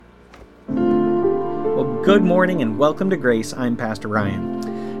Good morning and welcome to Grace. I'm Pastor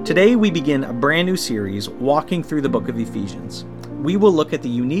Ryan. Today we begin a brand new series walking through the book of Ephesians. We will look at the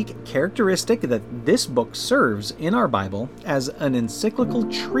unique characteristic that this book serves in our Bible as an encyclical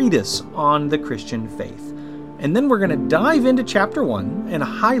treatise on the Christian faith. And then we're going to dive into chapter 1 and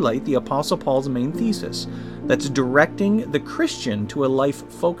highlight the Apostle Paul's main thesis that's directing the Christian to a life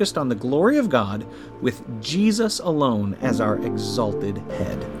focused on the glory of God with Jesus alone as our exalted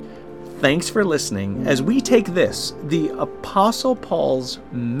head. Thanks for listening as we take this, the Apostle Paul's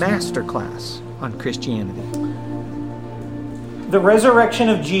Masterclass on Christianity. The resurrection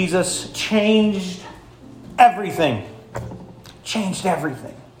of Jesus changed everything. Changed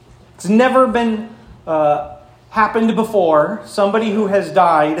everything. It's never been happened before. Somebody who has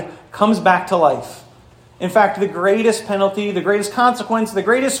died comes back to life. In fact, the greatest penalty, the greatest consequence, the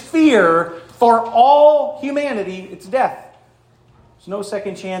greatest fear for all humanity, it's death. There's no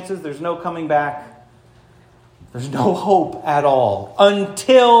second chances. There's no coming back. There's no hope at all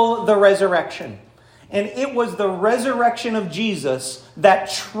until the resurrection. And it was the resurrection of Jesus that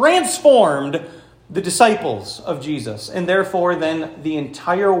transformed the disciples of Jesus. And therefore, then, the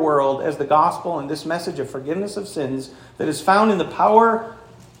entire world as the gospel and this message of forgiveness of sins that is found in the power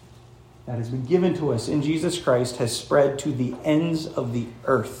that has been given to us in Jesus Christ has spread to the ends of the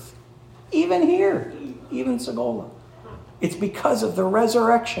earth. Even here, even Segola. It's because of the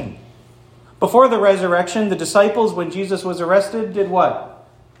resurrection. Before the resurrection, the disciples, when Jesus was arrested, did what?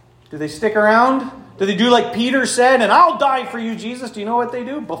 Do they stick around? Do they do like Peter said, and I'll die for you, Jesus? Do you know what they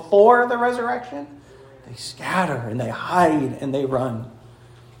do before the resurrection? They scatter and they hide and they run.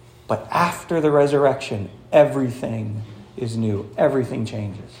 But after the resurrection, everything is new. Everything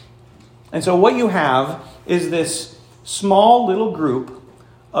changes. And so what you have is this small little group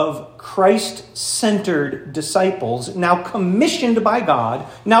of Christ-centered disciples, now commissioned by God,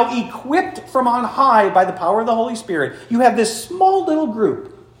 now equipped from on high by the power of the Holy Spirit. You have this small little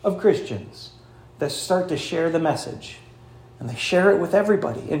group of Christians that start to share the message. And they share it with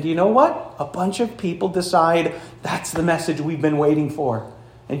everybody. And do you know what? A bunch of people decide that's the message we've been waiting for.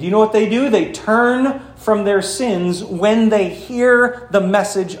 And do you know what they do? They turn from their sins when they hear the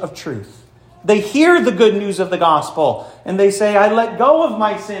message of truth. They hear the good news of the gospel and they say, I let go of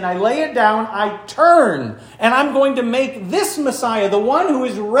my sin. I lay it down. I turn and I'm going to make this Messiah, the one who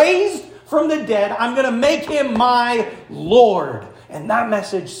is raised from the dead, I'm going to make him my Lord. And that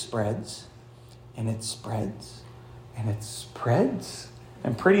message spreads and it spreads and it spreads.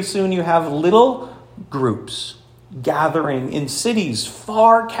 And pretty soon you have little groups gathering in cities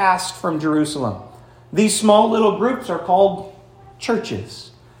far cast from Jerusalem. These small little groups are called churches.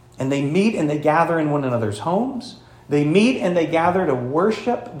 And they meet and they gather in one another's homes. They meet and they gather to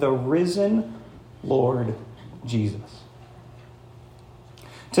worship the risen Lord Jesus.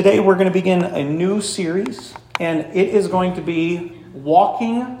 Today we're going to begin a new series. And it is going to be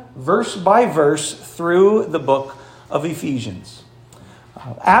walking verse by verse through the book of Ephesians.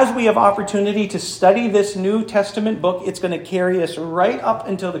 As we have opportunity to study this New Testament book, it's going to carry us right up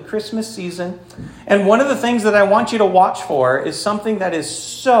until the Christmas season. And one of the things that I want you to watch for is something that is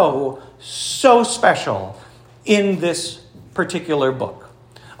so special in this particular book.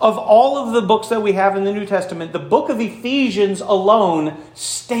 Of all of the books that we have in the New Testament, the book of Ephesians alone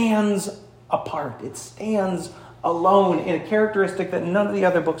stands apart. It stands alone in a characteristic that none of the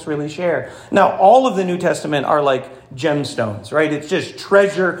other books really share. Now, all of the New Testament are like gemstones, right? It's just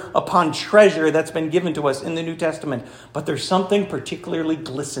treasure upon treasure that's been given to us in the New Testament. But there's something particularly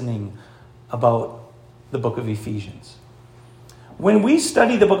glistening about the book of Ephesians. When we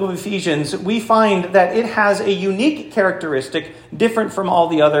study the book of Ephesians, we find that it has a unique characteristic different from all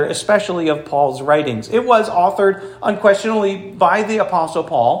the other, especially of Paul's writings. It was authored unquestionably by the Apostle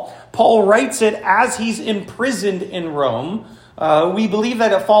Paul. Paul writes it as he's imprisoned in Rome. We believe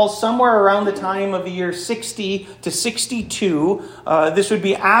that it falls somewhere around the time of the year 60 to 62. This would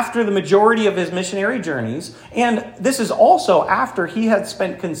be after the majority of his missionary journeys. And this is also after he had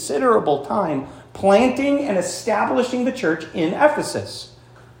spent considerable time planting and establishing the church in Ephesus.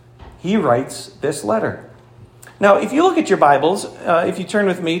 He writes this letter. Now, if you look at your Bibles, if you turn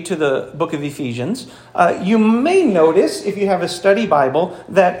with me to the book of Ephesians, you may notice, if you have a study Bible,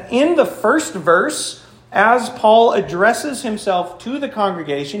 that in the first verse, as Paul addresses himself to the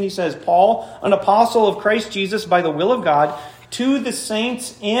congregation, he says, Paul, an apostle of Christ Jesus by the will of God, to the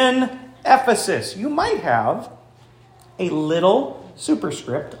saints in Ephesus. You might have a little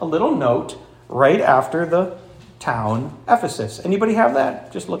superscript, a little note, right after the town Ephesus. Anybody have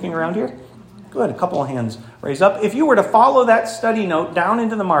that? Just looking around here? Good, a couple of hands raised up. If you were to follow that study note down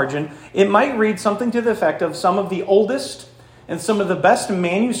into the margin, it might read something to the effect of some of the oldest and some of the best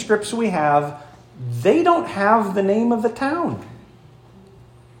manuscripts we have they don't have the name of the town.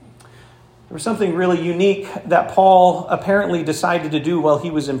 There was something really unique that Paul apparently decided to do while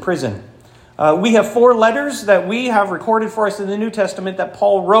he was in prison. We have 4 letters that we have recorded for us in the New Testament that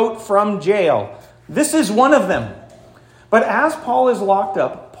Paul wrote from jail. This is one of them. But as Paul is locked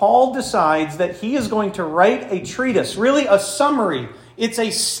up, Paul decides that he is going to write a treatise, really a summary. It's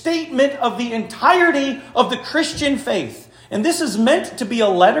a statement of the entirety of the Christian faith. And this is meant to be a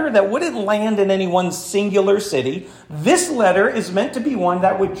letter that wouldn't land in any one singular city. This letter is meant to be one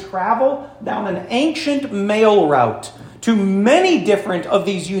that would travel down an ancient mail route to many different of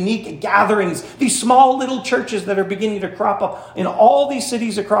these unique gatherings, these small little churches that are beginning to crop up in all these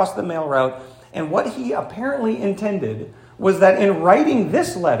cities across the mail route. And what he apparently intended was that in writing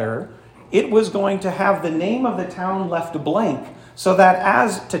this letter, it was going to have the name of the town left blank, so that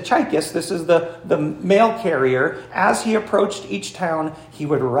as Tychicus, this is the mail carrier, as he approached each town, he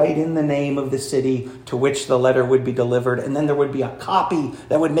would write in the name of the city to which the letter would be delivered, and then there would be a copy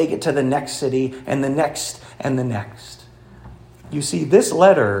that would make it to the next city, and the next, and the next. You see, this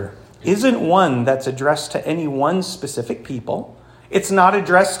letter isn't one that's addressed to any one specific people. It's not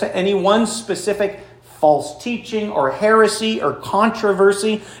addressed to any one specific false teaching or heresy or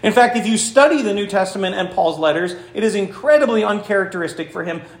controversy. In fact, if you study the New Testament and Paul's letters, it is incredibly uncharacteristic for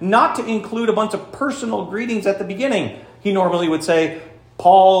him not to include a bunch of personal greetings at the beginning. He normally would say,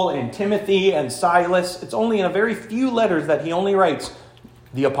 Paul and Timothy and Silas. It's only in a very few letters that he only writes,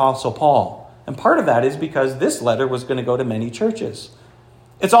 the Apostle Paul. And part of that is because this letter was going to go to many churches.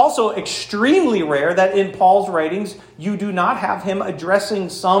 It's also extremely rare that in Paul's writings, you do not have him addressing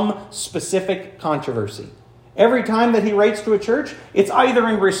some specific controversy. Every time that he writes to a church, it's either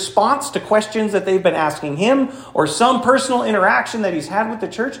in response to questions that they've been asking him or some personal interaction that he's had with the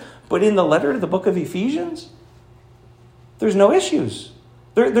church. But in the letter to the book of Ephesians, there's no issues.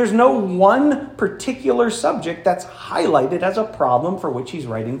 There's no one particular subject that's highlighted as a problem for which he's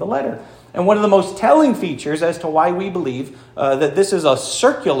writing the letter. And one of the most telling features as to why we believe that this is a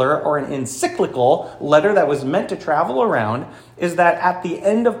circular or an encyclical letter that was meant to travel around is that at the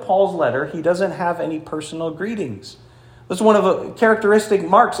end of Paul's letter, he doesn't have any personal greetings. That's one of the characteristic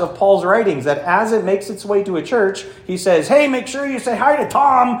marks of Paul's writings, that as it makes its way to a church, he says, hey, make sure you say hi to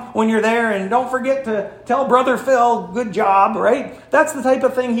Tom when you're there, and don't forget to tell Brother Phil, good job, right? That's the type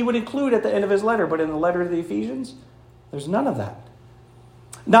of thing he would include at the end of his letter. But in the letter to the Ephesians, there's none of that.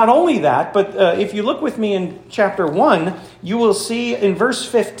 Not only that, but if you look with me in chapter 1, you will see in verse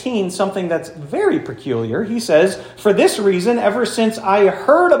 15 something that's very peculiar. He says, for this reason, ever since I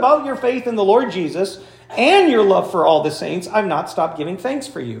heard about your faith in the Lord Jesus and your love for all the saints, I've not stopped giving thanks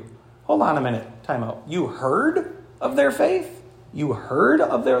for you. Hold on a minute. Time out. You heard of their faith? You heard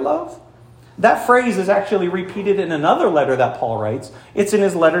of their love? That phrase is actually repeated in another letter that Paul writes. It's in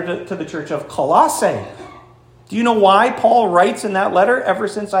his letter to the church of Colossae. Do you know why Paul writes in that letter, ever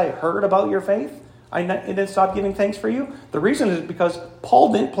since I heard about your faith, I didn't stop giving thanks for you? The reason is because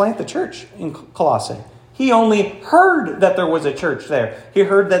Paul didn't plant the church in Colossae. He only heard that there was a church there. He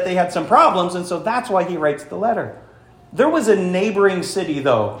heard that they had some problems, and so that's why he writes the letter. There was a neighboring city,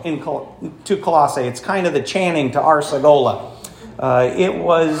 though, to Colossae. It's kind of the Channing to our Sagola. It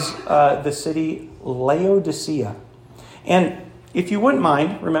was the city Laodicea. And if you wouldn't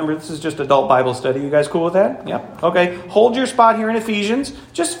mind, remember, this is just adult Bible study. You guys cool with that? Yeah? Okay. Hold your spot here in Ephesians.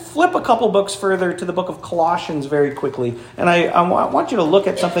 Just flip a couple books further to the book of Colossians very quickly. And I want you to look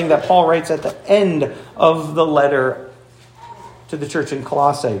at something that Paul writes at the end of the letter to the church in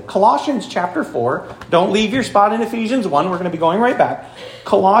Colossae. Colossians chapter 4. Don't leave your spot in Ephesians 1. We're going to be going right back.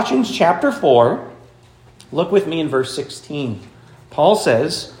 Colossians chapter 4. Look with me in verse 16. Paul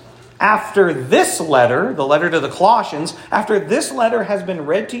says, after this letter, the letter to the Colossians, after this letter has been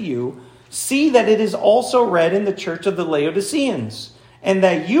read to you, see that it is also read in the church of the Laodiceans, and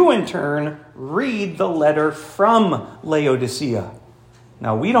that you in turn read the letter from Laodicea.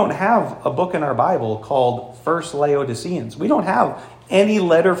 Now, we don't have a book in our Bible called First Laodiceans. We don't have any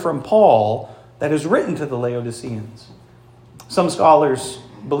letter from Paul that is written to the Laodiceans. Some scholars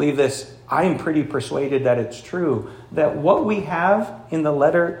believe this. I am pretty persuaded that it's true, that what we have in the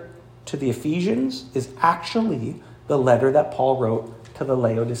letter to the Ephesians is actually the letter that Paul wrote to the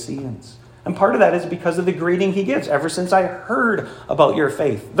Laodiceans. And part of that is because of the greeting he gives. Ever since I heard about your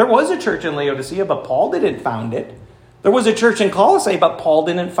faith. There was a church in Laodicea, but Paul didn't found it. There was a church in Colossae, but Paul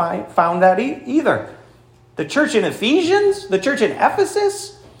didn't found that either. The church in Ephesians, the church in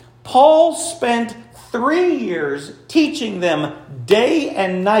Ephesus, Paul spent 3 years teaching them day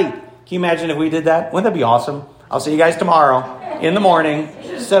and night. Can you imagine if we did that? Wouldn't that be awesome? I'll see you guys tomorrow in the morning,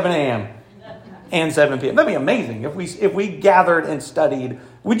 7 a.m. and 7 p.m. That'd be amazing if we gathered and studied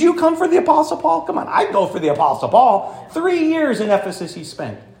Would you come for the Apostle Paul? Come on, I'd go for the Apostle Paul. 3 years in Ephesus he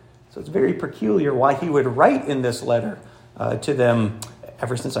spent. So it's very peculiar why he would write in this letter to them,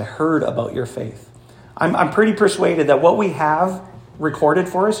 ever since I heard about your faith. I'm pretty persuaded that what we have recorded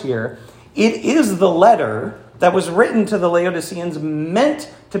for us here, it is the letter that was written to the Laodiceans,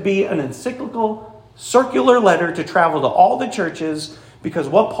 meant to be an encyclical, circular letter to travel to all the churches, because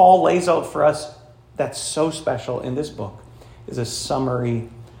what Paul lays out for us that's so special in this book is a summary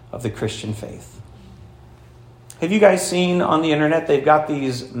of the Christian faith. Have you guys seen on the internet, they've got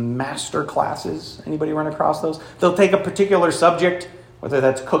these master classes? Anybody run across those? They'll take a particular subject, whether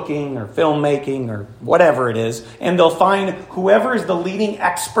that's cooking or filmmaking or whatever it is, and they'll find whoever is the leading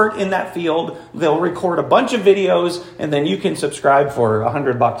expert in that field. They'll record a bunch of videos, and then you can subscribe for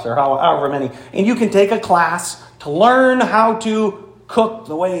 $100 or however many, and you can take a class to learn how to cook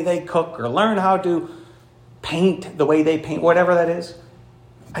the way they cook, or learn how to paint the way they paint, whatever that is.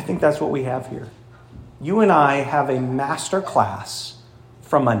 I think that's what we have here. You and I have a master class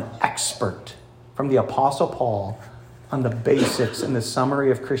from an expert, from the Apostle Paul, on the basics and the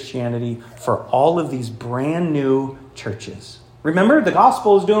summary of Christianity for all of these brand new churches. Remember, the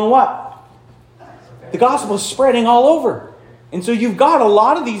gospel is doing what? The gospel is spreading all over. And so you've got a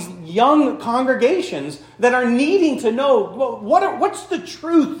lot of these young congregations that are needing to know, what's the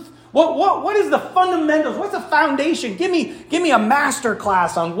truth? What is the fundamentals? What's the foundation? Give me a master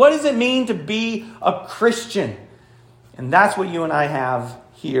class on what does it mean to be a Christian. And that's what you and I have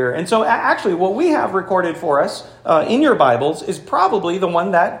here. And so actually what we have recorded for us in your Bibles is probably the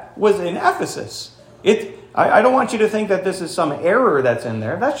one that was in Ephesus. I don't want you to think that this is some error that's in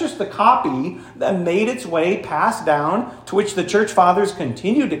there. That's just the copy that made its way passed down, to which the church fathers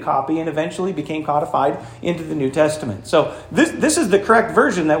continued to copy and eventually became codified into the New Testament. So this is the correct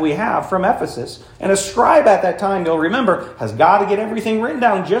version that we have from Ephesus. And a scribe at that time, you'll remember, has got to get everything written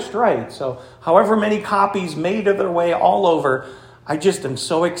down just right. So however many copies made their way all over, I just am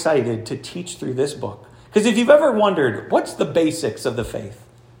so excited to teach through this book. Because if you've ever wondered, what's the basics of the faith?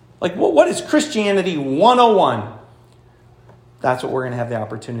 Like, what is Christianity 101? That's what we're going to have the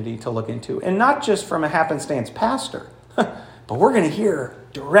opportunity to look into. And not just from a happenstance pastor, but we're going to hear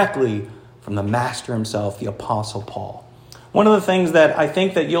directly from the master himself, the Apostle Paul. One of the things that I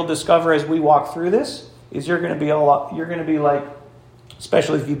think that you'll discover as we walk through this is you're going to be like,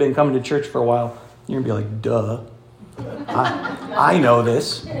 especially if you've been coming to church for a while, you're going to be like, duh. I know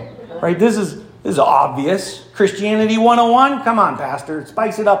this, right? This is obvious. Christianity 101? Come on, Pastor.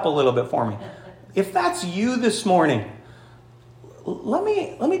 Spice it up a little bit for me. If that's you this morning, let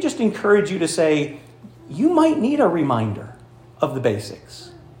me just encourage you to say, you might need a reminder of the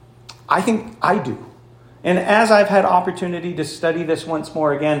basics. I think I do. And as I've had opportunity to study this once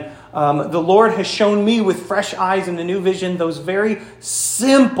more again, the Lord has shown me with fresh eyes and a new vision those very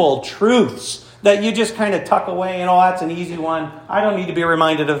simple truths that you just kind of tuck away and, oh, that's an easy one. I don't need to be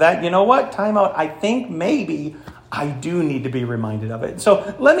reminded of that. You know what? Time out. I think maybe I do need to be reminded of it.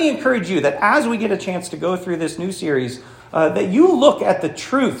 So let me encourage you that as we get a chance to go through this new series, that you look at the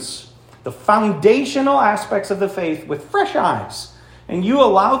truths, the foundational aspects of the faith with fresh eyes, and you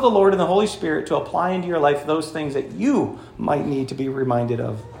allow the Lord and the Holy Spirit to apply into your life those things that you might need to be reminded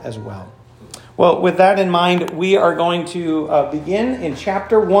of as well. Well, with that in mind, we are going to begin in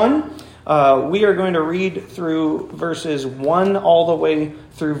chapter 1. We are going to read through verses 1 all the way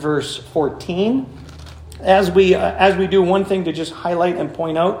through verse 14. As we do, one thing to just highlight and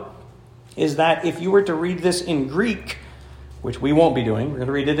point out is that if you were to read this in Greek, which we won't be doing, we're going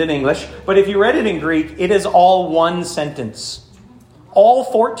to read it in English, but if you read it in Greek, it is all one sentence. All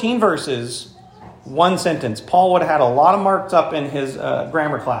 14 verses, one sentence. Paul would have had a lot of marks up in his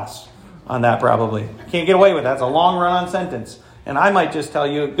grammar class on that probably. Can't get away with that. It's a long run-on sentence. And I might just tell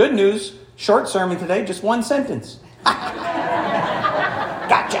you, good news, short sermon today, just one sentence.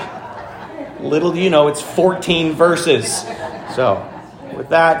 Gotcha. Little do you know, it's 14 verses. So, with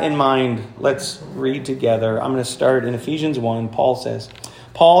that in mind, let's read together. I'm going to start in Ephesians 1. Paul says,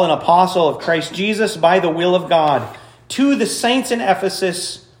 Paul, an apostle of Christ Jesus by the will of God, to the saints in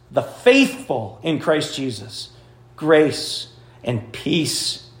Ephesus, the faithful in Christ Jesus, grace and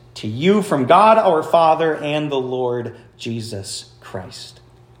peace to you from God our Father and the Lord Jesus Christ.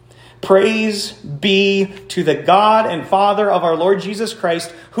 Praise be to the God and Father of our Lord Jesus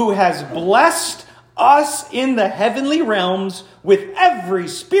Christ, who has blessed us in the heavenly realms with every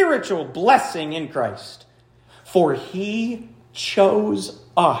spiritual blessing in Christ. For he chose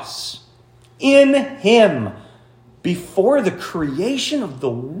us in him before the creation of the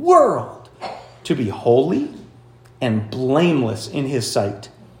world to be holy and blameless in his sight.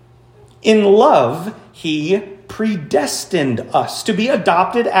 In love, he predestined us to be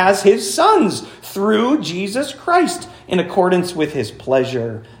adopted as his sons through Jesus Christ in accordance with his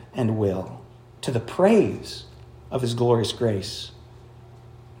pleasure and will, to the praise of his glorious grace,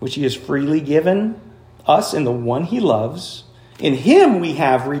 which he has freely given us in the one he loves. In him we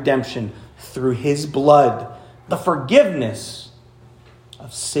have redemption through his blood, the forgiveness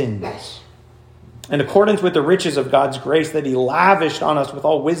of sins. In accordance with the riches of God's grace that he lavished on us with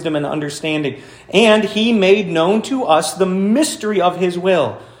all wisdom and understanding. And he made known to us the mystery of his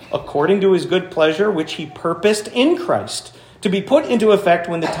will, according to his good pleasure, which he purposed in Christ, to be put into effect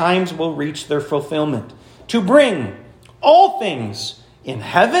when the times will reach their fulfillment, to bring all things in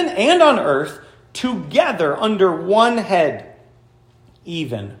heaven and on earth together under one head,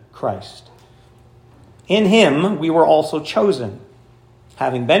 even Christ. In him we were also chosen,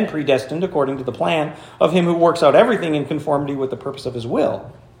 having been predestined according to the plan of him who works out everything in conformity with the purpose of his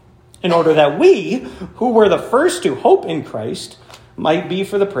will, in order that we, who were the first to hope in Christ, might be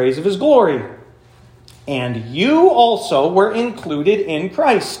for the praise of his glory. And you also were included in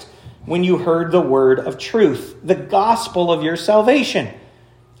Christ when you heard the word of truth, the gospel of your salvation.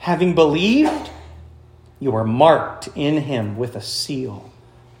 Having believed, you are marked in him with a seal,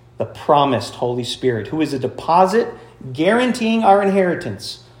 the promised Holy Spirit, who is a deposit guaranteeing our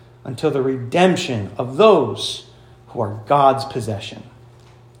inheritance until the redemption of those who are God's possession,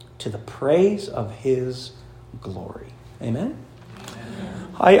 to the praise of his glory. Amen?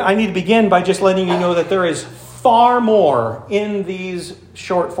 I need to begin by just letting you know that there is far more in these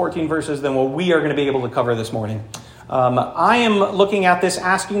short 14 verses than what we are going to be able to cover this morning. I am looking at this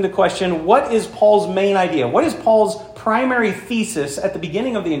asking the question, what is Paul's main idea? What is Paul's primary thesis at the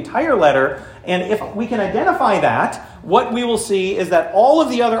beginning of the entire letter? And if we can identify that, what we will see is that all of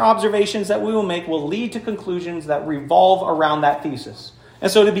the other observations that we will make will lead to conclusions that revolve around that thesis.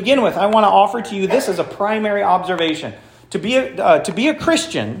 And so to begin with, I want to offer to you this as a primary observation. To be a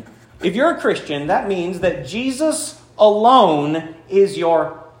Christian, if you're a Christian, that means that Jesus alone is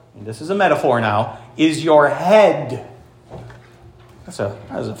your, and this is a metaphor now, is your head. That's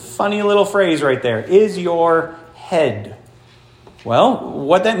a funny little phrase right there. Is your head. Well,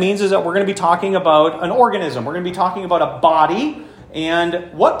 what that means is that we're going to be talking about an organism. We're going to be talking about a body.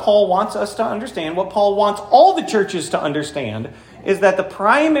 And what Paul wants us to understand, what Paul wants all the churches to understand, is that the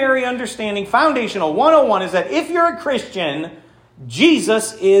primary understanding, foundational 101, is that if you're a Christian,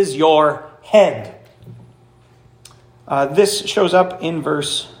 Jesus is your head. This shows up in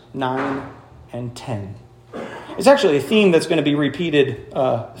verse 9 and 10. It's actually a theme that's going to be repeated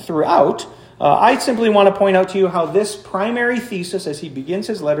throughout. I simply want to point out to you how this primary thesis, as he begins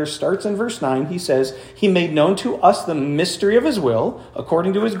his letter, starts in verse 9. He says, he made known to us the mystery of his will,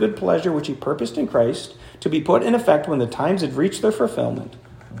 according to his good pleasure, which he purposed in Christ, to be put in effect when the times had reached their fulfillment.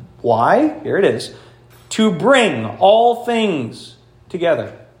 Why? Here it is. To bring all things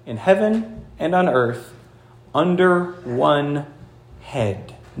together in heaven and on earth under one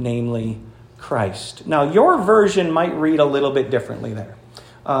head, namely Christ. Now, your version might read a little bit differently there.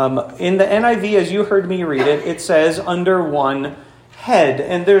 In the NIV, as you heard me read it, it says under one head.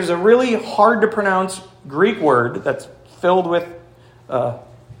 And there's a really hard to pronounce Greek word that's filled with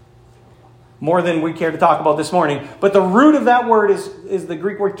more than we care to talk about this morning. But the root of that word is the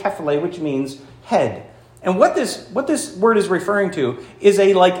Greek word kephale, which means head. And what this word is referring to is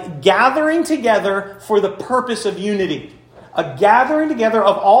a gathering together for the purpose of unity. A gathering together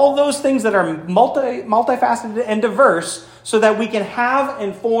of all those things that are multifaceted and diverse so that we can have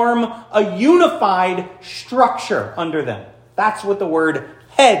and form a unified structure under them. That's what the word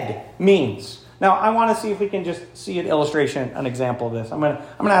head means. Now, I want to see if we can just see an illustration, an example of this. I'm going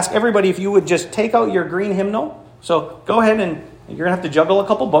to ask everybody if you would just take out your green hymnal. So go ahead and you're going to have to juggle a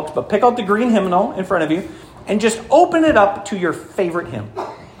couple books, but pick out the green hymnal in front of you and just open it up to your favorite hymn.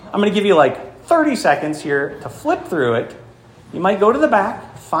 I'm going to give you 30 seconds here to flip through it. You might go to the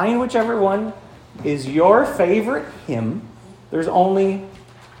back, find whichever one is your favorite hymn. There's only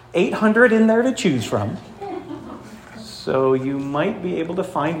 800 in there to choose from. So you might be able to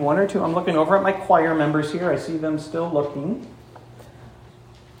find one or two. I'm looking over at my choir members here. I see them still looking.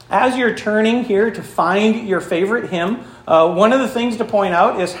 As you're turning here to find your favorite hymn, one of the things to point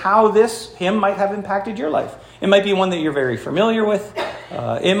out is how this hymn might have impacted your life. It might be one that you're very familiar with.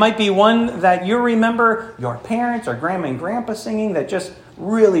 It might be one that you remember your parents or grandma and grandpa singing that just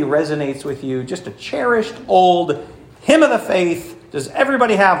really resonates with you. Just a cherished old hymn of the faith. Does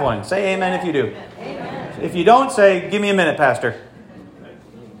everybody have one? Say amen if you do. Amen. If you don't, say, give me a minute, Pastor.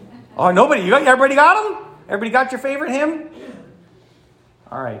 Oh, nobody. Everybody got them? Everybody got your favorite hymn?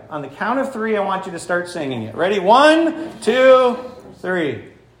 All right. On the count of 3, I want you to start singing it. Ready? 1, 2, 3.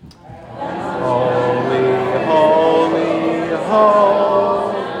 Holy, holy.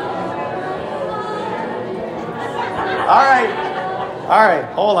 All right,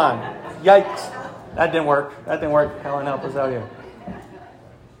 hold on. Yikes. That didn't work. Helen, help us out here.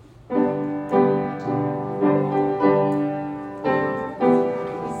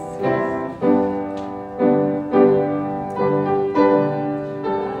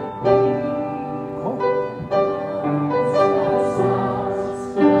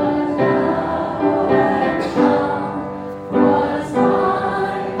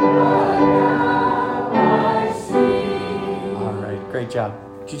 Job.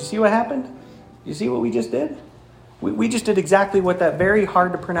 Did you see what happened? You see what we just did? We just did exactly what that very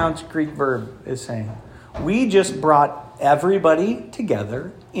hard to pronounce Greek verb is saying. We just brought everybody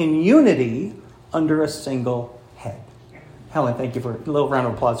together in unity under a single head. Helen, thank you for a little round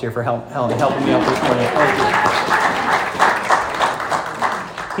of applause here for Helen helping me out this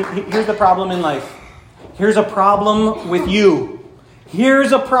morning. Here's the problem in life. Here's a problem with you.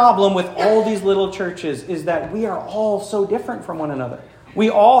 Here's a problem with all these little churches, is that we are all so different from one another. We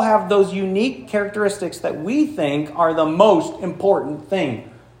all have those unique characteristics that we think are the most important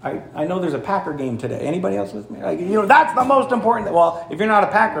thing. I know there's a Packer game today. Anybody else with me? That's the most important thing. Well, if you're not a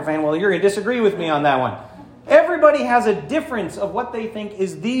Packer fan, well, you're going to disagree with me on that one. Everybody has a difference of what they think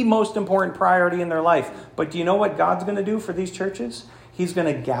is the most important priority in their life. But do you know what God's going to do for these churches? He's going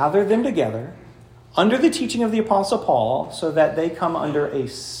to gather them together under the teaching of the Apostle Paul, so that they come under a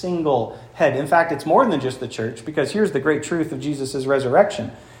single head. In fact, it's more than just the church, because here's the great truth of Jesus' resurrection.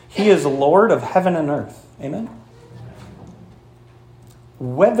 He is Lord of heaven and earth. Amen?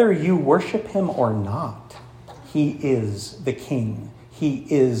 Whether you worship him or not, he is the King. He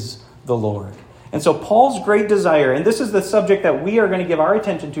is the Lord. And so Paul's great desire, and this is the subject that we are going to give our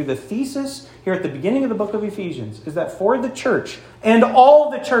attention to, the thesis here at the beginning of the book of Ephesians, is that for the church and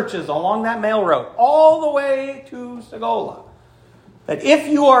all the churches along that mail road, all the way to Segola, that if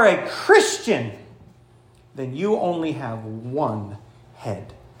you are a Christian, then you only have one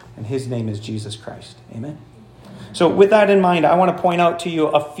head, and his name is Jesus Christ. Amen? So with that in mind, I want to point out to you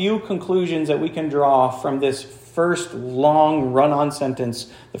a few conclusions that we can draw from this first long run-on sentence,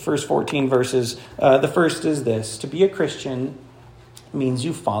 the first 14 verses. The first is this: to be a Christian means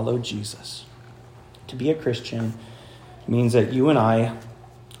you follow Jesus. To be a Christian means that you and I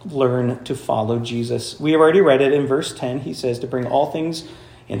learn to follow Jesus. We have already read it in verse 10. He says to bring all things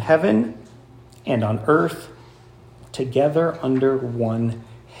in heaven and on earth together under one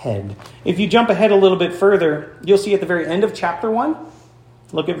head. If you jump ahead a little bit further, you'll see at the very end of chapter 1,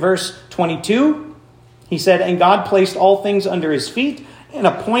 look at verse 22. He said, and God placed all things under his feet and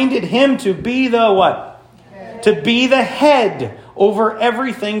appointed him to be the what? Head. To be the head over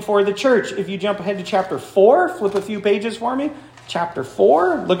everything for the church. If you jump ahead to chapter 4, flip a few pages for me. Chapter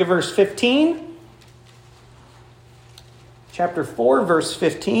 4, look at verse 15. Chapter 4, verse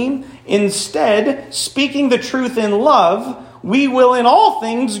 15. Instead, speaking the truth in love, we will in all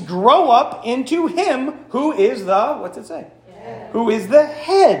things grow up into him who is the, what's it say? Head. Who is the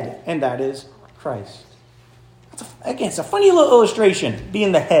head, and that is Christ. Again, it's a funny little illustration,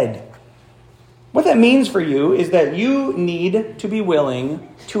 being the head. What that means for you is that you need to be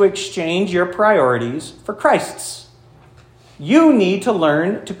willing to exchange your priorities for Christ's. You need to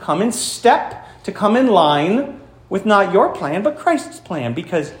learn to come in step, to come in line with not your plan, but Christ's plan,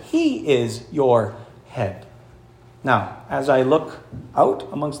 because he is your head. Now, as I look out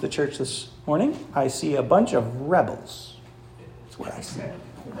amongst the church this morning, I see a bunch of rebels. That's what I see.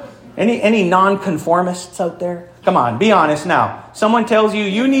 Any nonconformists out there? Come on, be honest now. Someone tells you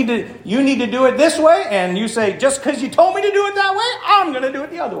you need to do it this way, and you say, just because you told me to do it that way, I'm going to do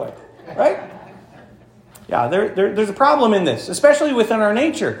it the other way. Right? Yeah, there's a problem in this, especially within our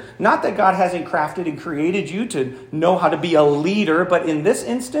nature. Not that God hasn't crafted and created you to know how to be a leader, but in this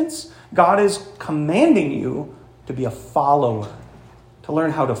instance, God is commanding you to be a follower, to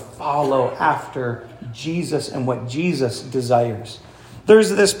learn how to follow after Jesus and what Jesus desires.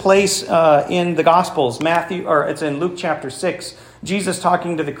 There's this place in the Gospels, it's in Luke chapter 6. Jesus,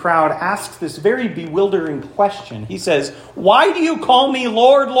 talking to the crowd, asks this very bewildering question. He says, why do you call me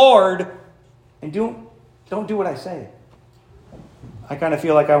Lord, Lord, and don't do what I say? I kind of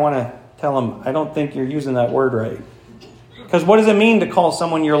feel like I want to tell him, I don't think you're using that word right. Because what does it mean to call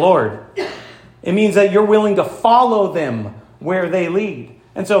someone your Lord? It means that you're willing to follow them where they lead.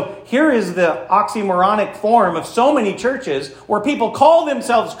 And so here is the oxymoronic form of so many churches where people call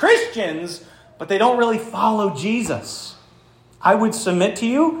themselves Christians, but they don't really follow Jesus. I would submit to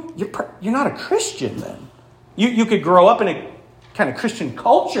you, you're not a Christian then. You could grow up in a kind of Christian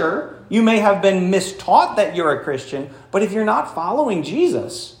culture. You may have been mistaught that you're a Christian, but if you're not following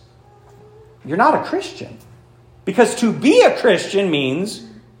Jesus, you're not a Christian. Because to be a Christian means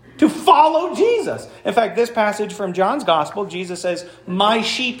to follow Jesus. In fact, this passage from John's Gospel, Jesus says, "My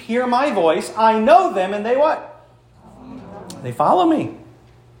sheep hear my voice. I know them," and they what? They follow me.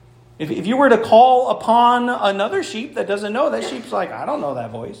 If you were to call upon another sheep that doesn't know, that sheep's like, "I don't know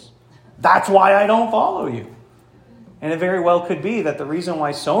that voice. That's why I don't follow you." And it very well could be that the reason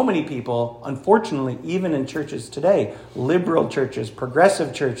why so many people, unfortunately, even in churches today, liberal churches,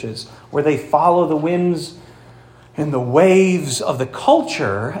 progressive churches, where they follow the whims and the waves of the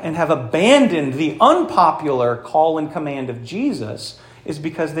culture and have abandoned the unpopular call and command of Jesus, is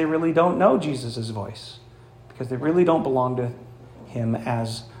because they really don't know Jesus' voice, because they really don't belong to him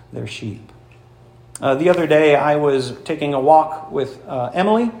as their sheep. The other day, I was taking a walk with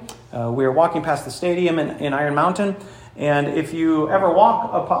Emily. We were walking past the stadium in Iron Mountain. And if you ever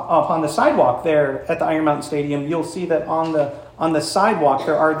walk upon the sidewalk there at the Iron Mountain Stadium, you'll see that on the sidewalk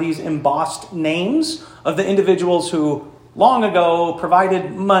there are these embossed names of the individuals who long ago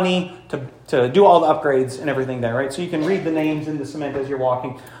provided money to do all the upgrades and everything there, right? So you can read the names in the cement as you're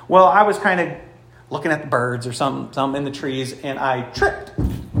walking. Well, I was kind of looking at the birds or some in the trees, and I tripped.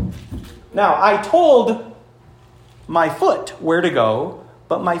 Now, I told my foot where to go,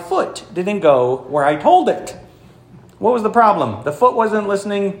 but my foot didn't go where I told it. What was the problem? The foot wasn't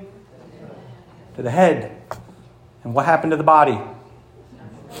listening to the head. And what happened to the body?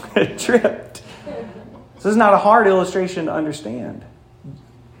 It tripped. This is not a hard illustration to understand.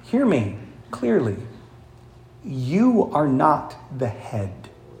 Hear me clearly. You are not the head.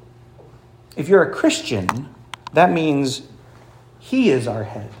 If you're a Christian, that means he is our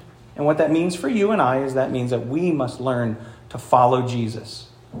head. And what that means for you and I is that means that we must learn to follow Jesus.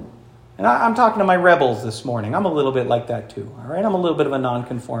 And I'm talking to my rebels this morning. I'm a little bit like that too. All right, I'm a little bit of a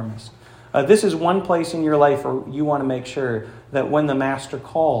nonconformist. This is one place in your life where you want to make sure that when the master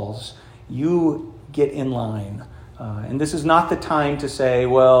calls, you get in line. And this is not the time to say,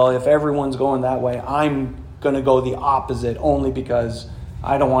 well, if everyone's going that way, I'm going to go the opposite only because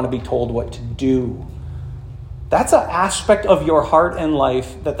I don't want to be told what to do. That's an aspect of your heart and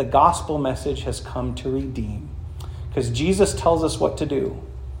life that the gospel message has come to redeem. Because Jesus tells us what to do.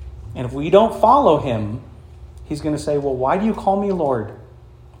 And if we don't follow him, he's going to say, well, why do you call me Lord?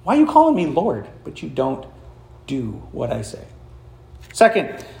 Why are you calling me Lord, but you don't do what I say?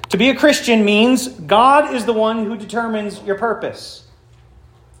 Second, to be a Christian means God is the one who determines your purpose.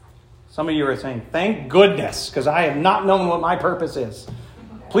 Some of you are saying, thank goodness, because I have not known what my purpose is.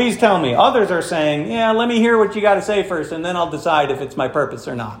 Please tell me. Others are saying, yeah, let me hear what you got to say first, and then I'll decide if it's my purpose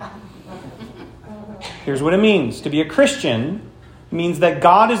or not. Here's what it means. To be a Christian means that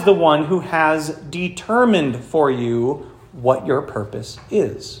God is the one who has determined for you what your purpose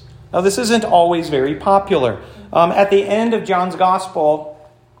is. Now, this isn't always very popular. At the end of John's Gospel,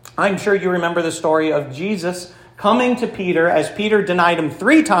 I'm sure you remember the story of Jesus coming to Peter as Peter denied him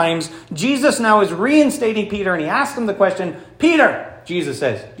 3 times. Jesus now is reinstating Peter, and he asks him the question, Peter, Jesus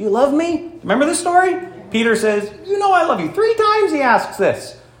says, do you love me? Remember this story? Peter says, you know I love you. 3 times he asks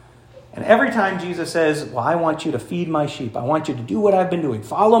this. And every time Jesus says, well, I want you to feed my sheep. I want you to do what I've been doing.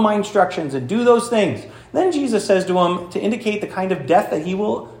 Follow my instructions and do those things. Then Jesus says to him, to indicate the kind of death that he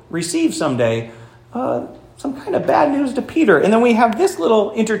will receive someday, some kind of bad news to Peter. And then we have this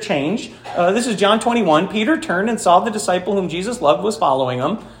little interchange. This is John 21. Peter turned and saw the disciple whom Jesus loved was following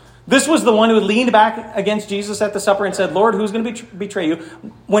him. This was the one who leaned back against Jesus at the supper and said, Lord, who's going to betray you?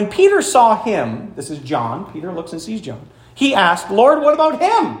 When Peter saw him, this is John. Peter looks and sees John. He asked, Lord, what about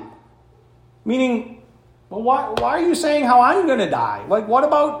him? Meaning, well, why are you saying how I'm going to die? Like, what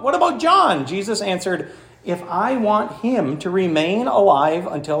about John? Jesus answered, if I want him to remain alive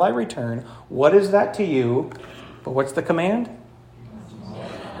until I return, what is that to you? But what's the command?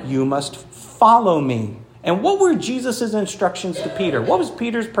 You must follow me. And what were Jesus' instructions to Peter? What was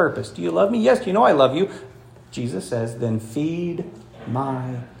Peter's purpose? Do you love me? Yes, you know I love you. Jesus says, then feed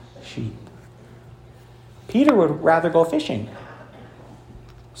my sheep. Peter would rather go fishing.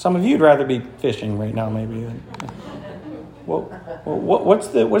 Some of you would rather be fishing right now, maybe. What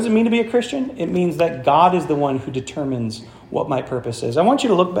does it mean to be a Christian? It means that God is the one who determines what my purpose is. I want you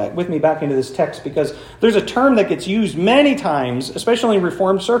to look back with me back into this text, because there's a term that gets used many times, especially in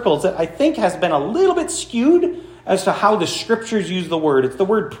Reformed circles, that I think has been a little bit skewed as to how the Scriptures use the word. It's the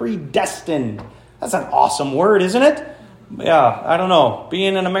word predestined. That's an awesome word, isn't it? Yeah, I don't know.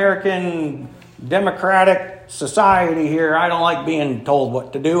 Being an American democratic society here, I don't like being told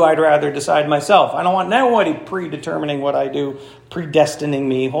what to do. I'd rather decide myself. I don't want nobody predetermining what I do, predestining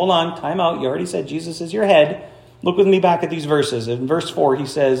me. Hold on, time out. You already said Jesus is your head. Look with me back at these verses. In verse 4, he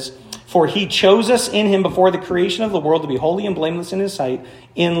says, for he chose us in him before the creation of the world to be holy and blameless in his sight.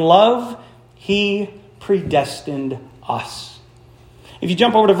 In love, he predestined us. If you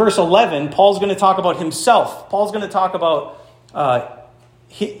jump over to verse 11, Paul's going to talk about himself. Paul's going to talk about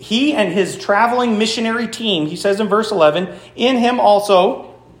he and his traveling missionary team. He says in verse 11, in him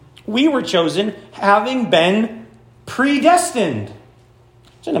also we were chosen, having been predestined.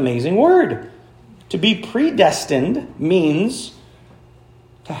 It's an amazing word. To be predestined means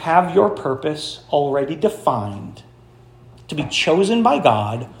to have your purpose already defined, to be chosen by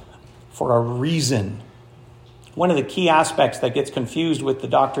God for a reason. One of the key aspects that gets confused with the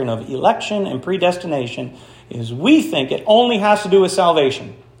doctrine of election and predestination is we think it only has to do with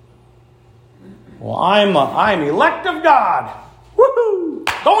salvation. Well, I'm elect of God.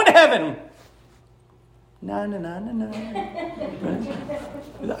 Woohoo! Going to heaven. No.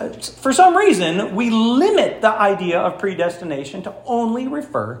 For some reason, we limit the idea of predestination to only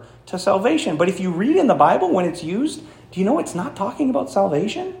refer to salvation. But if you read in the Bible when it's used, do you know it's not talking about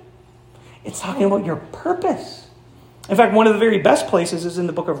salvation? It's talking about your purpose. In fact, one of the very best places is in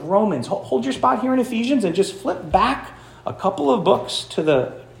the book of Romans. Hold your spot here in Ephesians and just flip back a couple of books to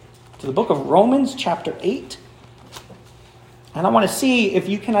the book of Romans, chapter 8. And I want to see if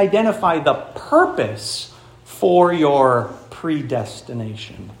you can identify the purpose for your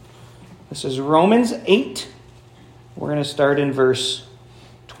predestination. This is Romans 8. We're going to start in verse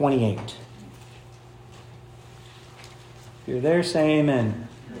 28. If you're there, say amen.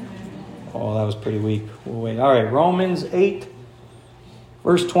 Oh, that was pretty weak. We'll wait. All right, Romans 8,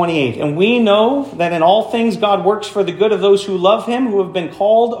 verse 28. And we know that in all things God works for the good of those who love him, who have been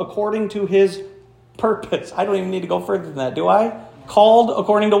called according to his purpose. I don't even need to go further than that, do I? Called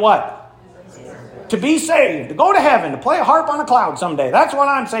according to what? To be saved, to go to heaven, to play a harp on a cloud someday. That's what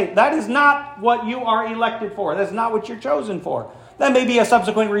I'm saying. That is not what you are elected for. That's not what you're chosen for. That may be a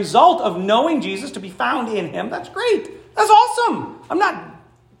subsequent result of knowing Jesus, to be found in him. That's great. That's awesome. I'm not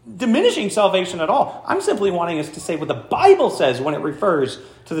diminishing salvation at all. I'm simply wanting us to say what the Bible says when it refers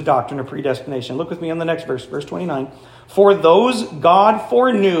to the doctrine of predestination. Look with me on the next verse, verse 29. For those God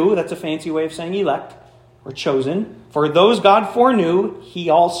foreknew, that's a fancy way of saying elect or chosen. For those God foreknew, he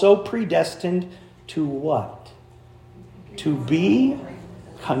also predestined to what? To be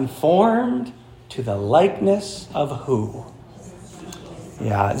conformed to the likeness of who?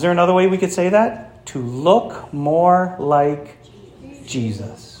 Yeah, is there another way we could say that? To look more like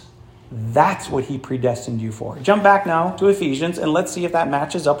Jesus. That's what he predestined you for. Jump back now to Ephesians and let's see if that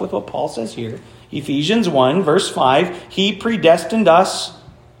matches up with what Paul says here. Ephesians 1, verse 5. He predestined us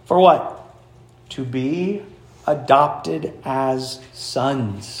for what? To be adopted as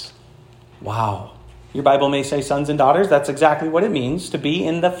sons. Wow. Your Bible may say sons and daughters. That's exactly what it means, to be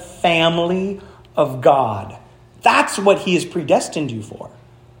in the family of God. That's what he has predestined you for.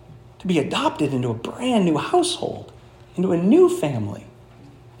 To be adopted into a brand new household, into a new family.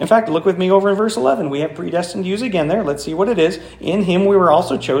 In fact, look with me over in verse 11. We have predestined use again there. Let's see what it is. In him we were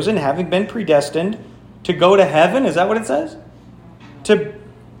also chosen, having been predestined to go to heaven. Is that what it says?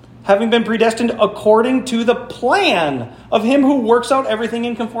 Having been predestined according to the plan of him who works out everything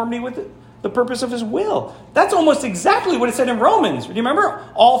in conformity with the purpose of his will. That's almost exactly what it said in Romans. Do you remember?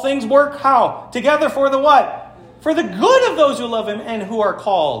 All things work how? Together for the what? For the good of those who love him and who are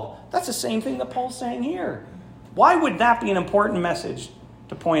called. That's the same thing that Paul's saying here. Why would that be an important message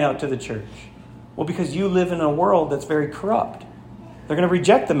to point out to the church? Well, because you live in a world that's very corrupt. They're going to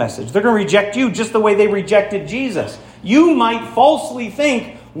reject the message. They're going to reject you just the way they rejected Jesus. You might falsely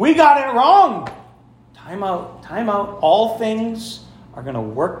think, we got it wrong. Time out. All things are going to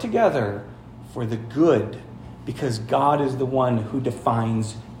work together for the good because God is the one who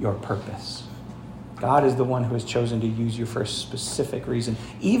defines your purpose. God is the one who has chosen to use you for a specific reason,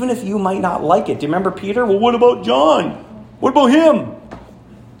 even if you might not like it. Do you remember Peter? Well, what about John? What about him?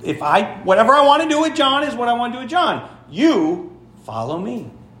 Whatever I want to do with John is what I want to do with John. You follow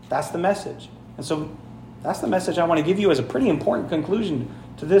me. That's the message. And so that's the message I want to give you as a pretty important conclusion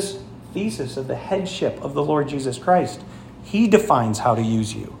to this thesis of the headship of the Lord Jesus Christ. He defines how to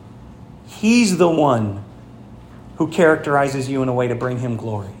use you. He's the one who characterizes you in a way to bring him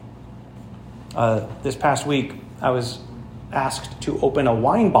glory. This past week, I was asked to open a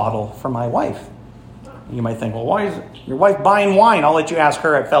wine bottle for my wife. You might think, well, why is your wife buying wine? I'll let you ask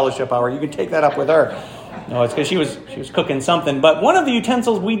her at fellowship hour. You can take that up with her. No, it's because she was cooking something. But one of the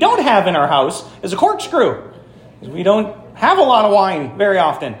utensils we don't have in our house is a corkscrew. We don't have a lot of wine very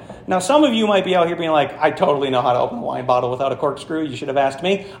often. Now, some of you might be out here being like, I totally know how to open a wine bottle without a corkscrew. You should have asked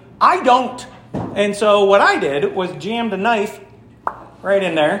me. I don't. And so what I did was jammed a knife right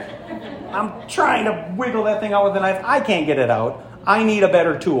in there. I'm trying to wiggle that thing out with a knife. I can't get it out. I need a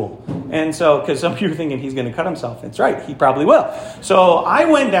better tool. And so, because some of you are thinking he's going to cut himself. That's right. He probably will. So I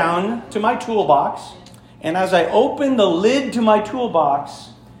went down to my toolbox And as I open the lid to my toolbox,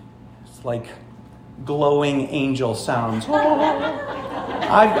 it's like glowing angel sounds.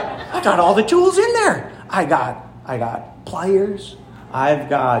 I got all the tools in there. I got pliers. I've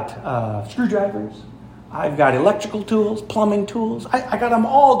got screwdrivers. I've got electrical tools, plumbing tools. I got them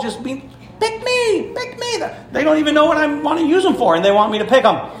all just being, pick me. They don't even know what I want to use them for, and they want me to pick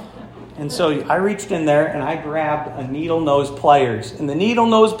them. And so I reached in there and I grabbed a needle nose pliers. And the needle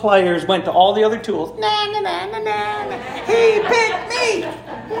nose pliers went to all the other tools. He picked me.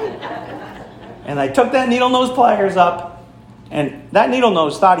 And I took that needle nose pliers up, and that needle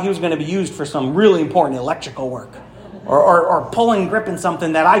nose thought he was going to be used for some really important electrical work or pulling, gripping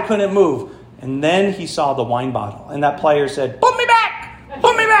something that I couldn't move. And then he saw the wine bottle, and that plier said, put me back.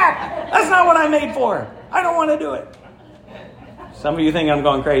 That's not what I'm made for. I don't want to do it. Some of you think I'm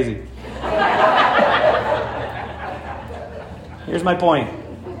going crazy. Here's my point.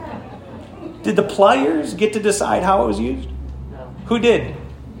 Did the pliers get to decide how it was used? No. Who did?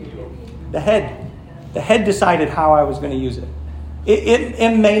 The head. The head decided how I was going to use it.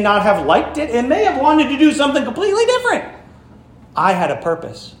 It may not have liked it. It may have wanted to do something completely different. I had a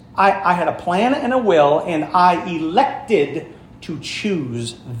purpose. I had a plan and a will, and I elected to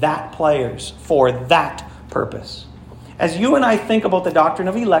choose that pliers for that purpose. As you and I think about the doctrine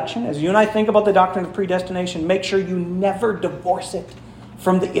of election, as you and I think about the doctrine of predestination, make sure you never divorce it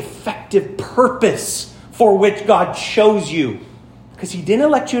from the effective purpose for which God chose you. Because he didn't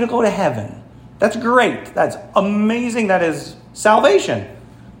elect you to go to heaven. That's great. That's amazing. That is salvation.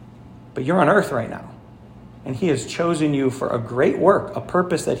 But you're on earth right now. And he has chosen you for a great work, a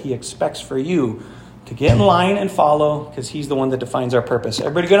purpose that he expects for you to get in line and follow, because he's the one that defines our purpose.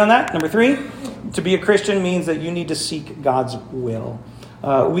 Everybody good on that? Number 3, to be a Christian means that you need to seek God's will.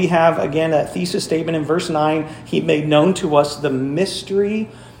 We have, again, that thesis statement in verse 9. He made known to us the mystery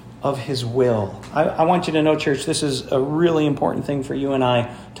of his will. I want you to know, church, this is a really important thing for you and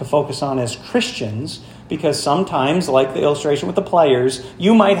I to focus on as Christians, because sometimes, like the illustration with the pliers,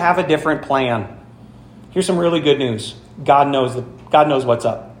 you might have a different plan. Here's some really good news. God knows what's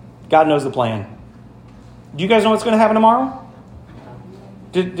up. God knows the plan. Do you guys know what's going to happen tomorrow?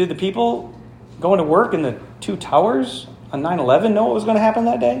 Did the people going to work in the 2 towers on 9/11 know what was going to happen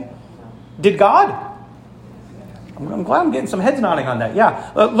that day? Did God? I'm glad I'm getting some heads nodding on that.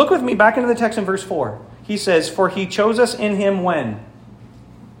 Yeah. Look with me back into the text in verse 4. He says, for he chose us in him when?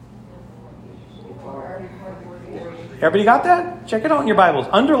 Everybody got that? Check it out in your Bibles.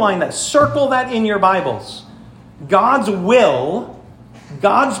 Underline that. Circle that in your Bibles. God's will,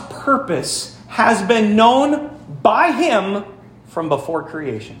 God's purpose has been known by him from before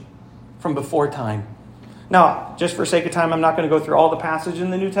creation, from before time. Now, just for sake of time, I'm not going to go through all the passages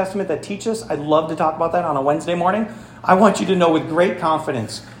in the New Testament that teach us. I'd love to talk about that on a Wednesday morning. I want you to know with great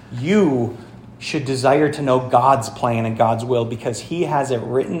confidence, you should desire to know God's plan and God's will, because he has it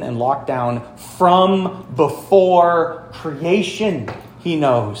written and locked down from before creation. He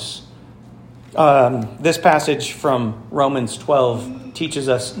knows. This passage from Romans 12 teaches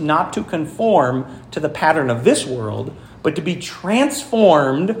us not to conform to the pattern of this world, but to be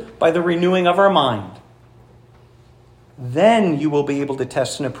transformed by the renewing of our mind. Then you will be able to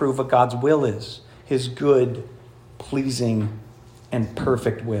test and approve what God's will is, his good, pleasing, and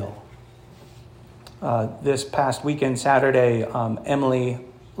perfect will. This past weekend, Saturday, Emily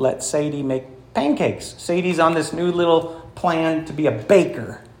let Sadie make pancakes. Sadie's on this new little plan to be a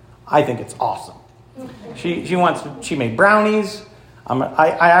baker. I think it's awesome. She made brownies.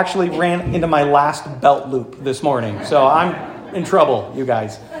 I actually ran into my last belt loop this morning, so I'm in trouble, you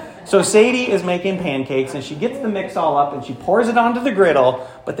guys. So Sadie is making pancakes, and she gets the mix all up, and she pours it onto the griddle,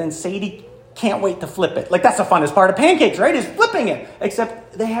 but then Sadie can't wait to flip it. Like, that's the funnest part of pancakes, right? Is flipping it.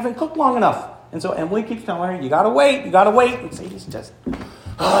 Except they haven't cooked long enough. And so Emily keeps telling her, you gotta wait. And Sadie's just,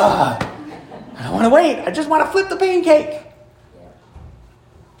 I don't want to wait. I just want to flip the pancake.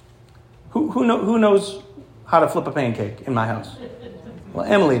 Who knows how to flip a pancake in my house? Well,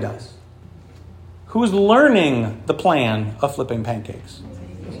 Emily does. Who's learning the plan of flipping pancakes?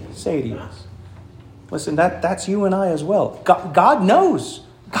 Sadie is. Listen, that's you and I as well. God knows.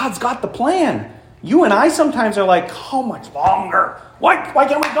 God's got the plan. You and I sometimes are like, how much longer? Why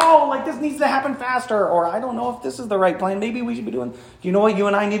can't we go? Like, this needs to happen faster. Or I don't know if this is the right plan. Maybe we should be doing. Do you know what you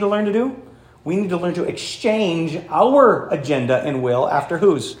and I need to learn to do? We need to learn to exchange our agenda and will after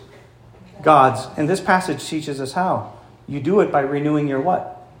whose? God's. And this passage teaches us how. You do it by renewing your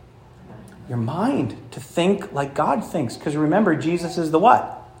what? Your mind. To think like God thinks. Because remember, Jesus is the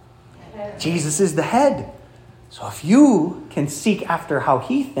what? Jesus is the head. So if you can seek after how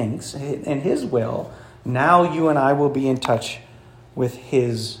he thinks and his will, now you and I will be in touch with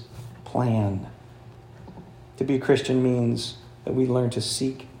his plan. To be a Christian means that we learn to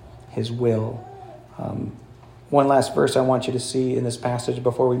seek his will. One last verse I want you to see in this passage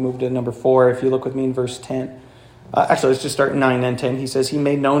before we move to number 4. If you look with me in verse 10. Actually, let's just start in 9 and 10. He says, he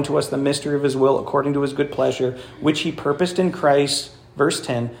made known to us the mystery of his will according to his good pleasure, which he purposed in Christ, verse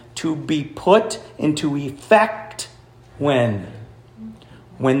 10, to be put into effect when?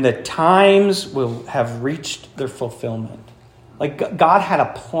 When the times will have reached their fulfillment. Like God had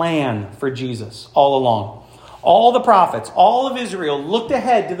a plan for Jesus all along. All the prophets, all of Israel looked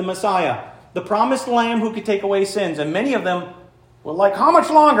ahead to the Messiah, the promised Lamb who could take away sins. And many of them were like, how much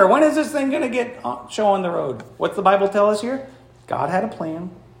longer? When is this thing going to get show on the road? What's the Bible tell us here? God had a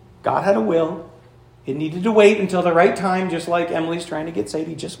plan. God had a will. It needed to wait until the right time, just like Emily's trying to get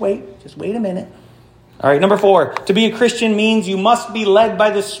Sadie. Just wait a minute. All right, number 4. To be a Christian means you must be led by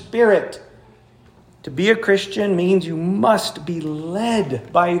the Spirit. To be a Christian means you must be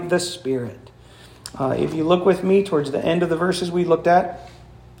led by the Spirit. If you look with me towards the end of the verses we looked at,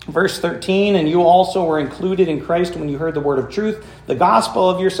 verse 13, and you also were included in Christ when you heard the word of truth, the gospel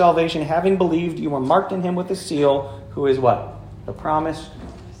of your salvation, having believed, you were marked in him with a seal, who is what? The promised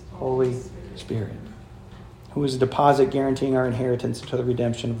Holy Spirit, who is a deposit guaranteeing our inheritance until the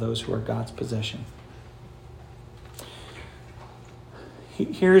redemption of those who are God's possession.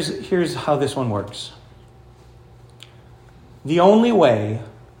 Here's how this one works. The only way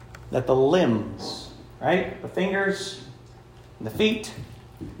that the limbs, right, the fingers, the feet,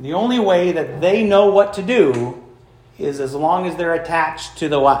 the only way that they know what to do is as long as they're attached to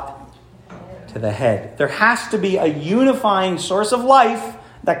the what? To the head. There has to be a unifying source of life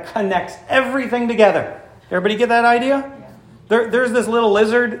that connects everything together. Everybody get that idea? There's this little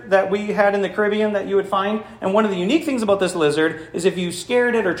lizard that we had in the Caribbean that you would find. And one of the unique things about this lizard is if you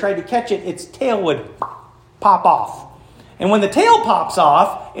scared it or tried to catch it, its tail would pop off. And when the tail pops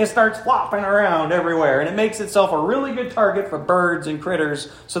off, it starts flopping around everywhere. And it makes itself a really good target for birds and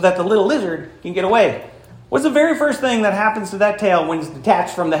critters so that the little lizard can get away. What's the very first thing that happens to that tail when it's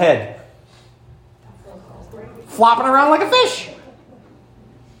detached from the head? Flopping around like a fish.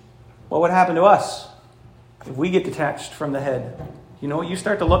 What would happen to us if we get detached from the head? You know what you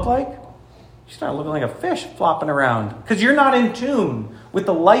start to look like? You start looking like a fish flopping around because you're not in tune with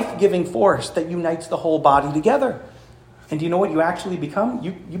the life-giving force that unites the whole body together. And do you know what you actually become?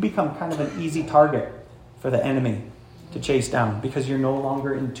 You become kind of an easy target for the enemy to chase down because you're no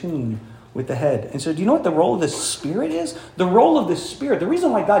longer in tune with the head. And so do you know what the role of the Spirit is? The role of the Spirit, the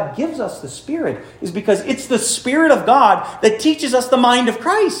reason why God gives us the Spirit is because it's the Spirit of God that teaches us the mind of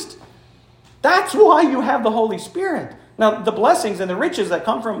Christ. That's why you have the Holy Spirit. Now, the blessings and the riches that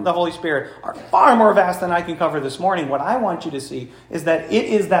come from the Holy Spirit are far more vast than I can cover this morning. What I want you to see is that it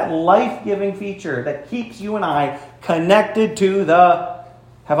is that life-giving feature that keeps you and I connected to the,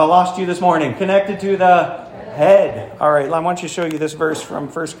 have I lost you this morning? Connected to the head. All right, I want you to show you this verse from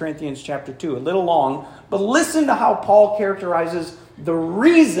 1 Corinthians chapter 2. A little long, but listen to how Paul characterizes the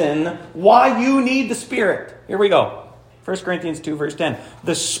reason why you need the Spirit. Here we go. 1 Corinthians 2, verse 10.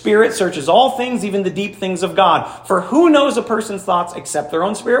 The Spirit searches all things, even the deep things of God. For who knows a person's thoughts except their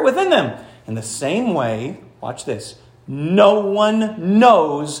own spirit within them? In the same way, watch this, no one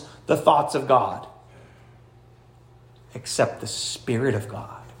knows the thoughts of God except the Spirit of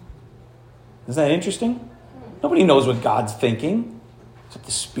God. Isn't that interesting? Nobody knows what God's thinking, except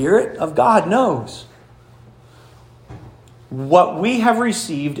the Spirit of God knows. What we have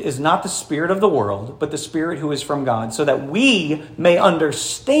received is not the spirit of the world, but the Spirit who is from God, so that we may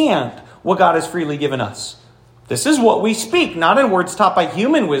understand what God has freely given us. This is what we speak, not in words taught by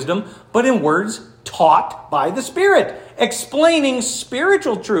human wisdom, but in words taught by the Spirit, explaining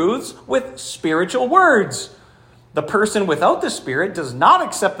spiritual truths with spiritual words. The person without the Spirit does not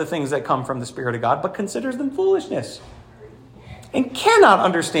accept the things that come from the Spirit of God, but considers them foolishness, and cannot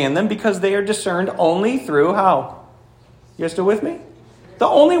understand them because they are discerned only through how? You still with me? The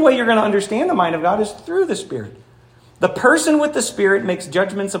only way you're going to understand the mind of God is through the Spirit. The person with the Spirit makes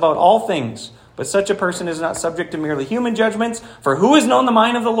judgments about all things, but such a person is not subject to merely human judgments. For who has known the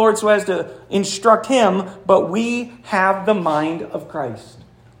mind of the Lord so as to instruct him? But we have the mind of Christ.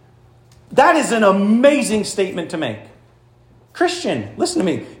 That is an amazing statement to make. Christian, listen to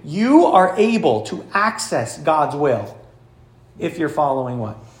me. You are able to access God's will if you're following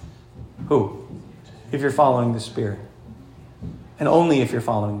what? Who? If you're following the Spirit. And only if you're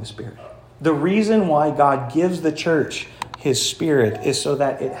following the Spirit. The reason why God gives the church His Spirit is so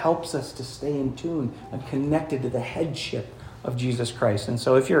that it helps us to stay in tune and connected to the headship of Jesus Christ. And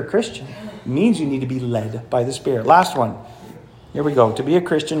so if you're a Christian, it means you need to be led by the Spirit. Last one. Here we go. To be a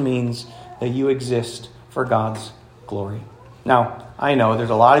Christian means that you exist for God's glory. Now, I know there's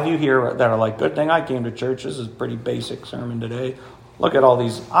a lot of you here that are like, good thing I came to church. This is a pretty basic sermon today. Look at all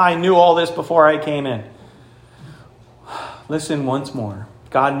these. I knew all this before I came in. Listen once more.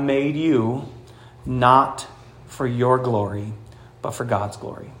 God made you not for your glory, but for God's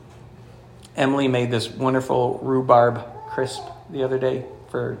glory. Emily made this wonderful rhubarb crisp the other day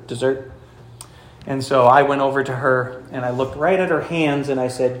for dessert. And so I went over to her and I looked right at her hands and I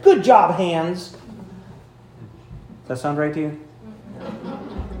said, good job, hands. Does that sound right to you?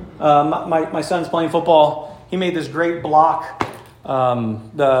 My son's playing football. He made this great block.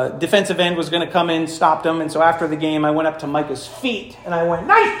 The defensive end was going to come in, stopped him. And so after the game, I went up to Micah's feet and I went,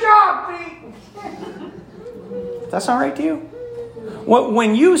 nice job, feet. Does that sound right to you?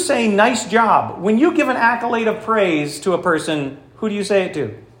 When you say nice job, when you give an accolade of praise to a person, who do you say it to?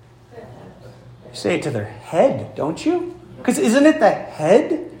 You say it to their head, don't you? Because isn't it the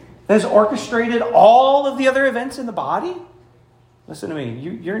head that has orchestrated all of the other events in the body? Listen to me.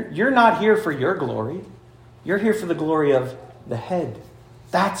 You're not here for your glory. You're here for the glory of the head.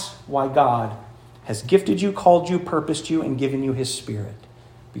 That's why God has gifted you, called you, purposed you, and given you his Spirit.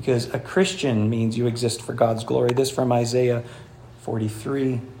 Because a Christian means you exist for God's glory. This from Isaiah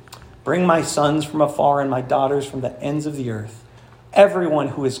 43. Bring my sons from afar and my daughters from the ends of the earth. Everyone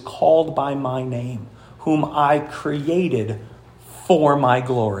who is called by my name, whom I created for my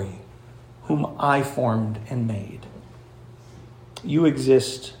glory, whom I formed and made. You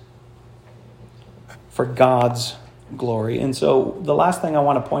exist for God's glory. And so the last thing I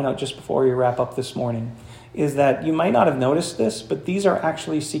want to point out just before we wrap up this morning is that you might not have noticed this, but these are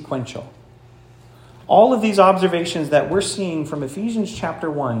actually sequential. All of these observations that we're seeing from Ephesians chapter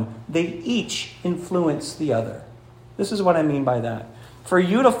 1, they each influence the other. This is what I mean by that. For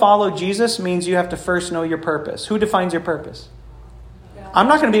you to follow Jesus means you have to first know your purpose. Who defines your purpose? I'm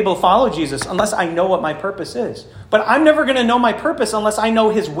not going to be able to follow Jesus unless I know what my purpose is. But I'm never going to know my purpose unless I know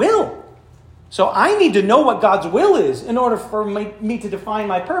his will. So I need to know what God's will is in order for me to define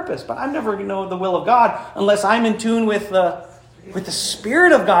my purpose. But I'm never going to know the will of God unless I'm in tune with the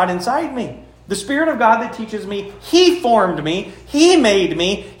Spirit of God inside me. The Spirit of God that teaches me he formed me, he made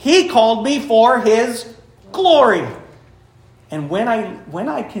me, he called me for his glory. And when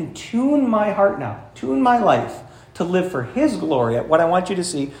I can tune my heart now, tune my life to live for his glory, what I want you to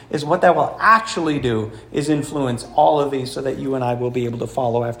see is what that will actually do is influence all of these so that you and I will be able to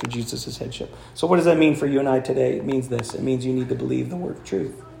follow after Jesus' headship. So what does that mean for you and I today? It means this. It means you need to believe the word of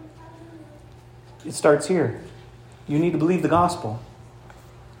truth. It starts here. You need to believe the gospel.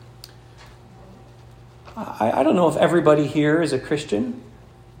 I don't know if everybody here is a Christian.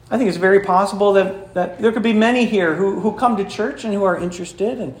 I think it's very possible that there could be many here who come to church and who are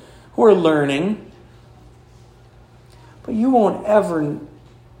interested and who are learning. But you won't ever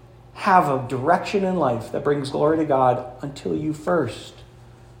have a direction in life that brings glory to God until you first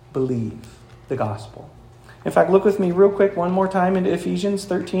believe the gospel. In fact, look with me real quick one more time into Ephesians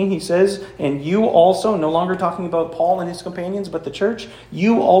 13. He says, and you also, no longer talking about Paul and his companions, but the church,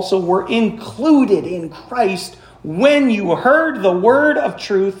 you also were included in Christ when you heard the word of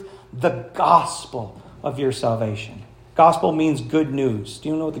truth, the gospel of your salvation. Gospel means good news. Do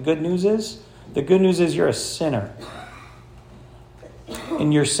you know what the good news is? The good news is you're a sinner.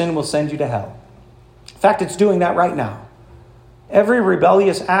 And your sin will send you to hell. In fact, it's doing that right now. Every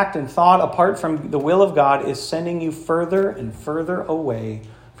rebellious act and thought apart from the will of God is sending you further and further away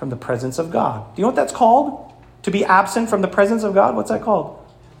from the presence of God. Do you know what that's called? To be absent from the presence of God? What's that called?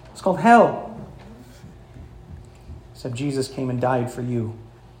 It's called hell. Except Jesus came and died for you.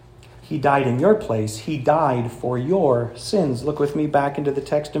 He died in your place. He died for your sins. Look with me back into the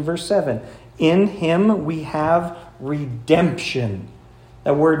text in verse 7. In him we have redemption.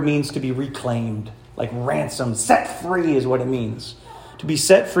 That word means to be reclaimed, like ransom. Set free is what it means. To be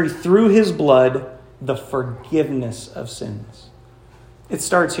set free through his blood, the forgiveness of sins. It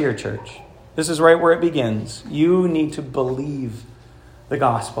starts here, church. This is right where it begins. You need to believe the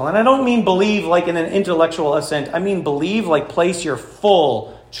gospel. And I don't mean believe like in an intellectual assent. I mean believe like place your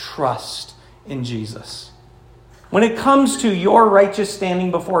full trust in Jesus. When it comes to your righteous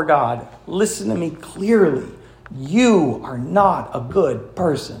standing before God, listen to me clearly. You are not a good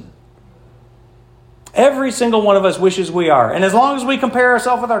person. Every single one of us wishes we are. And as long as we compare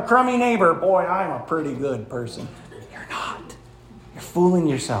ourselves with our crummy neighbor, boy, I'm a pretty good person. You're not. You're fooling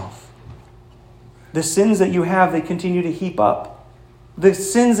yourself. The sins that you have, they continue to heap up. The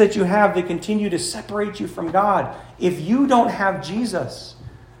sins that you have, they continue to separate you from God. If you don't have Jesus,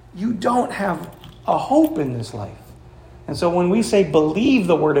 you don't have a hope in this life. And so when we say believe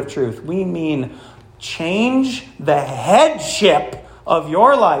the word of truth, we mean change the headship of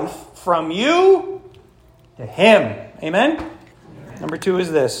your life from you to him Amen? Number 2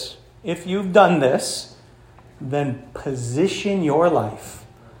 is this. If you've done this, then position your life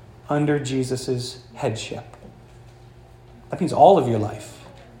under Jesus' headship. That means all of your life.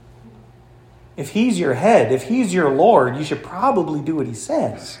 If he's your head, if he's your Lord, you should probably do what he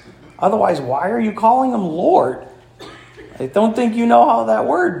says. Otherwise, why are you calling him Lord? I don't think you know how that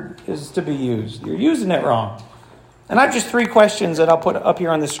word is to be used. You're using it wrong. And I have just 3 questions that I'll put up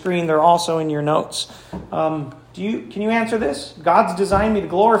here on the screen. They're also in your notes. Can you answer this? God's designed me to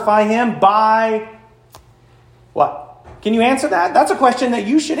glorify him by what? Can you answer that? That's a question that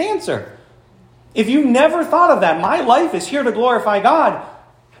you should answer. If you never thought of that, my life is here to glorify God.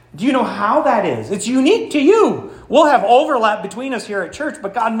 Do you know how that is? It's unique to you. We'll have overlap between us here at church,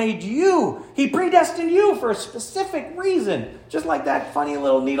 but God made you. He predestined you for a specific reason. Just like that funny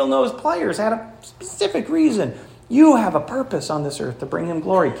little needle-nosed players had a specific reason. You have a purpose on this earth to bring him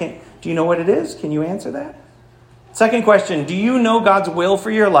glory. Do you know what it is? Can you answer that? Second question, do you know God's will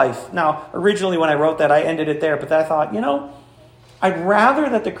for your life? Now, originally when I wrote that, I ended it there, but I thought, I'd rather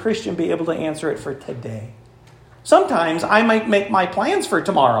that the Christian be able to answer it for today. Sometimes I might make my plans for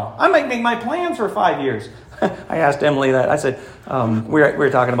tomorrow. I might make my plans for 5 years. I asked Emily that. I said, we were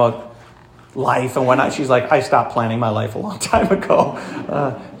talking about life and whatnot. She's like, I stopped planning my life a long time ago.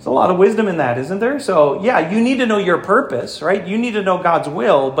 There's a lot of wisdom in that, isn't there? So, yeah, you need to know your purpose, right? You need to know God's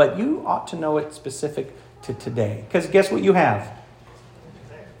will, but you ought to know it specific to today. Because guess what you have?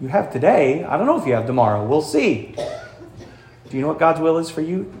 You have today. I don't know if you have tomorrow. We'll see. Do you know what God's will is for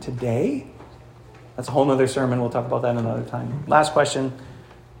you today? That's a whole other sermon. We'll talk about that another time. Last question.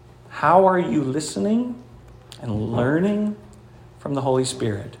 How are you listening and learning from the Holy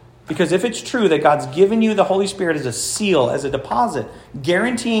Spirit? Because if it's true that God's given you the Holy Spirit as a seal, as a deposit,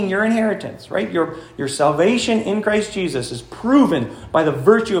 guaranteeing your inheritance, right? Your salvation in Christ Jesus is proven by the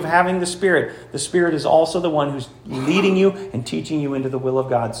virtue of having the Spirit. The Spirit is also the one who's leading you and teaching you into the will of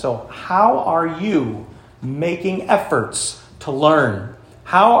God. So how are you making efforts to learn?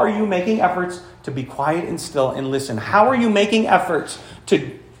 How are you making efforts to be quiet and still and listen? How are you making efforts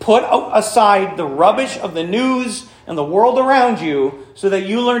to put aside the rubbish of the news and the world around you so that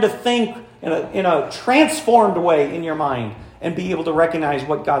you learn to think in a transformed way in your mind and be able to recognize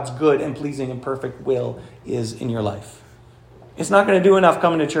what God's good and pleasing and perfect will is in your life? It's not going to do enough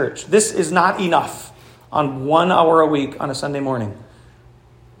coming to church. This is not enough on 1 hour a week on a Sunday morning.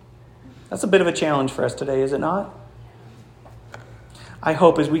 That's a bit of a challenge for us today, is it not? I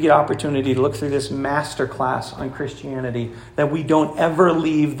hope as we get opportunity to look through this masterclass on Christianity that we don't ever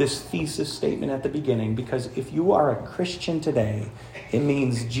leave this thesis statement at the beginning, because if you are a Christian today, it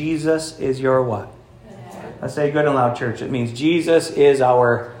means Jesus is your what? Let's say good and loud, church. It means Jesus is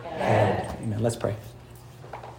our head. Amen. Let's pray.